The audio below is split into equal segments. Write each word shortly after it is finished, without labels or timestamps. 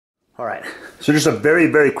Alright, so just a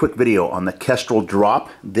very quick video on the Kestrel Drop.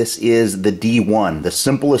 This is the D1, the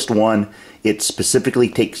simplest one. It specifically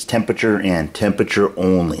takes temperature and temperature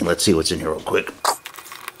only. Let's see what's in here real quick.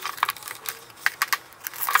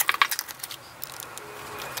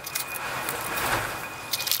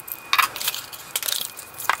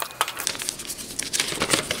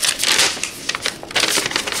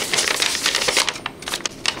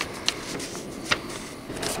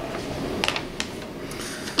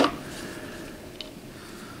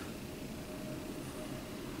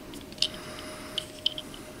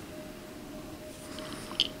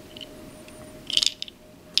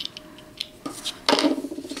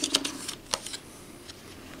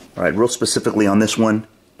 Alright, real specifically on this one,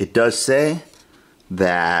 it does say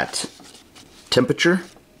that temperature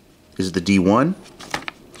is the D1,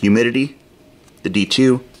 humidity, the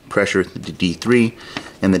D2, pressure, the D3,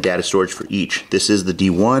 and the data storage for each. This is the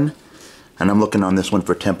D1, and I'm looking on this one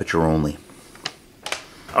for temperature only.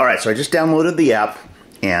 Alright, so I just downloaded the app,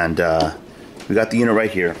 and we got the unit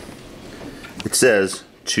right here. It says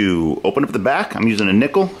to open up the back, I'm using a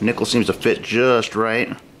nickel. Nickel seems to fit just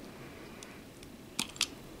right.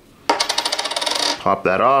 Pop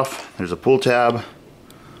that off. There's a pull tab.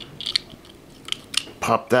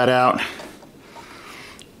 Pop that out.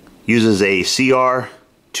 Uses a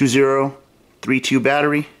CR2032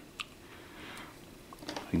 battery.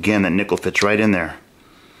 Again, that nickel fits right in there.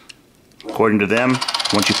 According to them,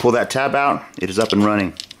 once you pull that tab out, it is up and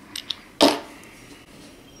running.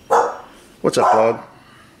 What's up, dog?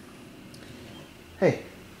 Hey.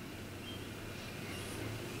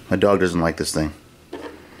 My dog doesn't like this thing.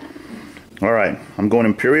 Alright, I'm going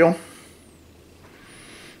Imperial.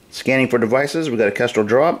 Scanning for devices, we got a Kestrel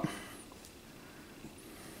Drop.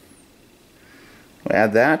 We'll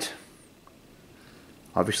add that.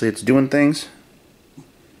 Obviously it's doing things.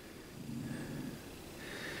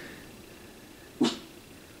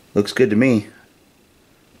 Looks good to me.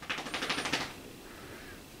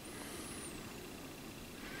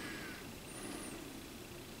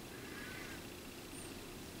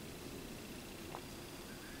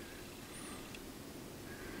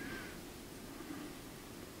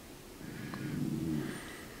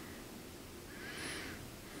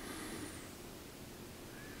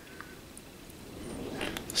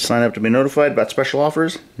 Sign up to be notified about special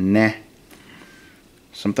offers? Nah.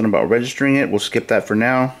 Something about registering it, we'll skip that for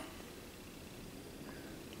now.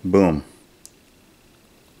 Boom.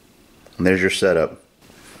 And there's your setup.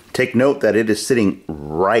 Take note that it is sitting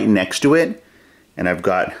right next to it, and I've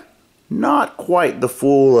got not quite the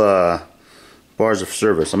full bars of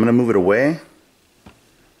service. I'm going to move it away,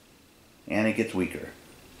 and it gets weaker.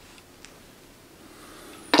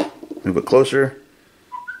 Move it closer.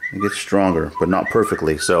 It gets stronger, but not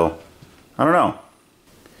perfectly, so I don't know.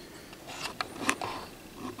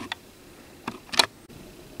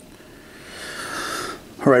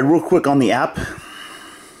 Alright, real quick on the app,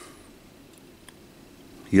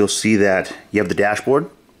 you'll see that you have the dashboard,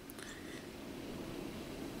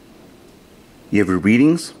 you have your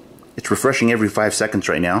readings. It's refreshing every 5 seconds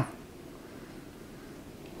right now.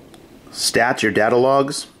 Stats, your data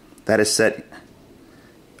logs, that is set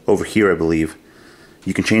over here, I believe.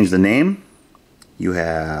 You can change the name. You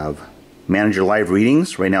have manage your live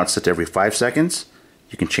readings. Right now it's set to every 5 seconds.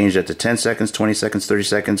 You can change that to 10 seconds, 20 seconds, 30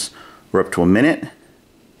 seconds, or up to a minute,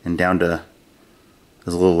 and down to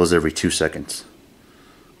as little as every 2 seconds.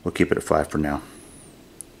 We'll keep it at 5 for now.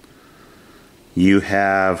 You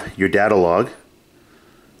have your data log,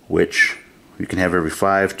 which you can have every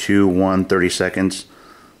 5, 2, 1, 30 seconds.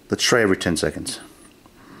 Let's try every 10 seconds.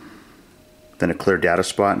 Then a clear data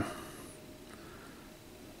spot.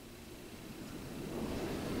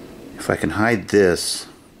 If I can hide this,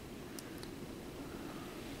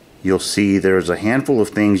 you'll see there's a handful of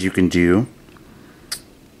things you can do.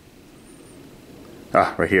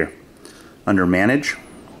 Right here, under Manage.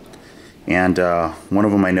 And one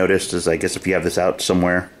of them I noticed is, I guess if you have this out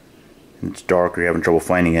somewhere and it's dark or you're having trouble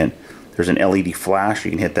finding it, there's an LED flash. You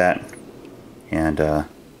can hit that, and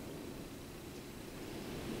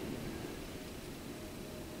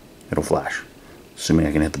it'll flash, assuming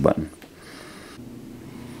I can hit the button.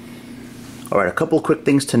 Alright, a couple quick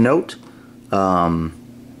things to note.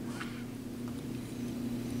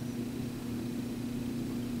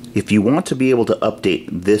 If you want to be able to update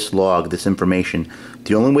this log, this information,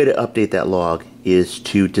 the only way to update that log is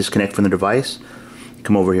to disconnect from the device.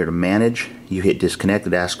 Come over here to Manage. You hit Disconnect.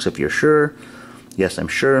 It asks if you're sure. Yes, I'm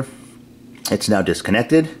sure. It's now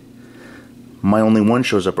disconnected. My only one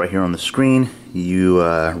shows up right here on the screen. You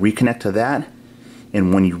reconnect to that,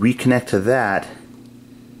 and when you reconnect to that,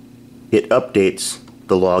 it updates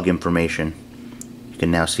the log information. You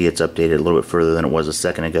can now see it's updated a little bit further than it was a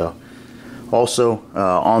second ago. Also,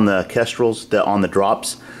 on the Kestrels, on the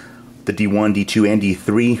drops, the D1, D2, and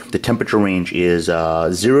D3, the temperature range is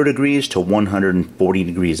 0 degrees to 140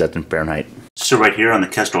 degrees. That's in Fahrenheit. So right here on the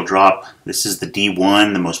Kestrel Drop, this is the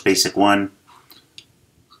D1, the most basic one.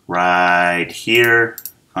 Right here,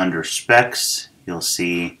 under specs, you'll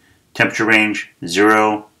see temperature range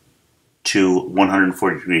 0 to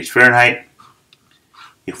 140 degrees Fahrenheit.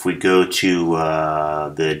 If we go to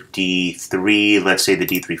the D3, let's say the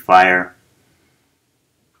D3 Fire,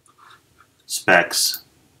 specs,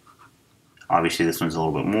 obviously this one's a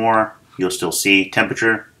little bit more. You'll still see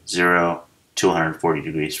temperature 0 to 140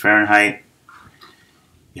 degrees Fahrenheit.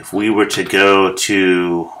 If we were to go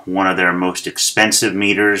to one of their most expensive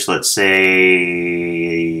meters, let's say,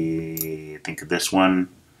 think of this one,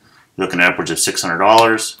 looking at upwards of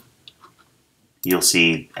 $600, you'll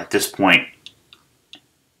see at this point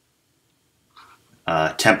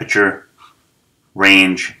temperature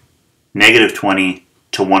range -20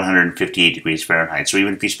 to 158 degrees Fahrenheit. So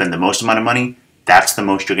even if you spend the most amount of money, that's the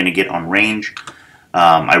most you're going to get on range.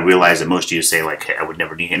 I realize that most of you say, like, hey, I would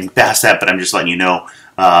never need anything past that, but I'm just letting you know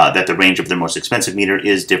that the range of the most expensive meter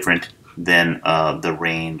is different than the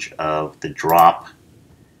range of the drop.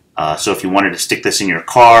 So if you wanted to stick this in your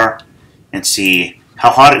car and see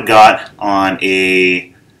how hot it got on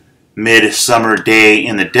a midsummer day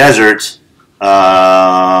in the desert,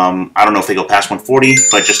 I don't know if they go past 140,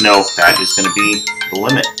 but just know that is going to be the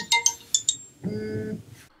limit.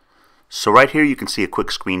 So right here you can see a quick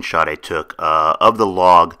screenshot I took of the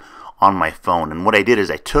log on my phone. And what I did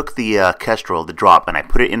is I took the Kestrel, the drop, and I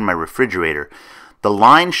put it in my refrigerator. The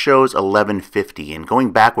line shows 1150, and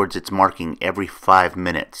going backwards it's marking every 5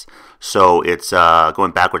 minutes. So it's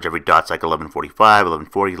going backwards every dot's like 1145,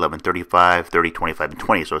 1140, 1135, 30, 25, and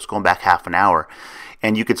 20. So it's going back half an hour.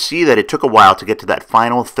 And you could see that it took a while to get to that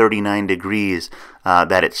final 39 degrees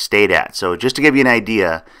that it stayed at. So just to give you an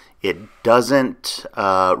idea, it doesn't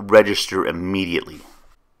register immediately.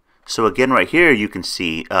 So again, right here you can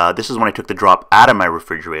see this is when I took the drop out of my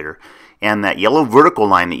refrigerator, and that yellow vertical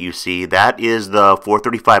line that you see, that is the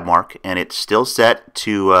 435 mark, and it's still set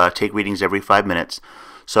to take readings every 5 minutes.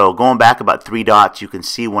 So going back about 3 dots, you can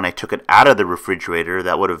see when I took it out of the refrigerator,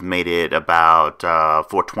 that would have made it about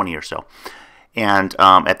 420 or so. And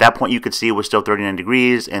at that point you could see it was still 39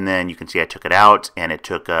 degrees, and then you can see I took it out, and it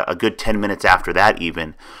took a good 10 minutes after that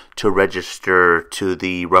even to register to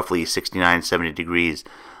the roughly 69, 70 degrees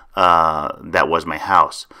that was my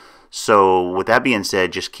house. So with that being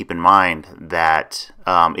said, just keep in mind that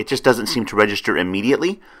it just doesn't seem to register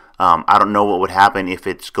immediately. I don't know what would happen if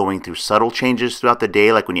it's going through subtle changes throughout the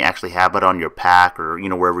day, like when you actually have it on your pack or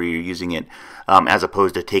wherever you're using it, as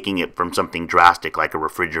opposed to taking it from something drastic like a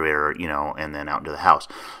refrigerator, and then out into the house.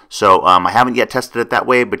 So I haven't yet tested it that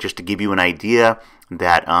way, but just to give you an idea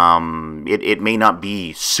that it may not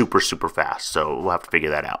be super fast. So we'll have to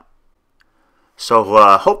figure that out. So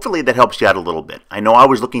hopefully that helps you out a little bit. I know I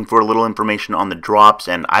was looking for a little information on the drops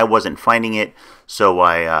and I wasn't finding it, so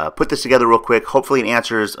I put this together real quick. Hopefully it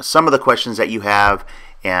answers some of the questions that you have,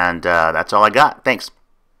 and that's all I got. Thanks.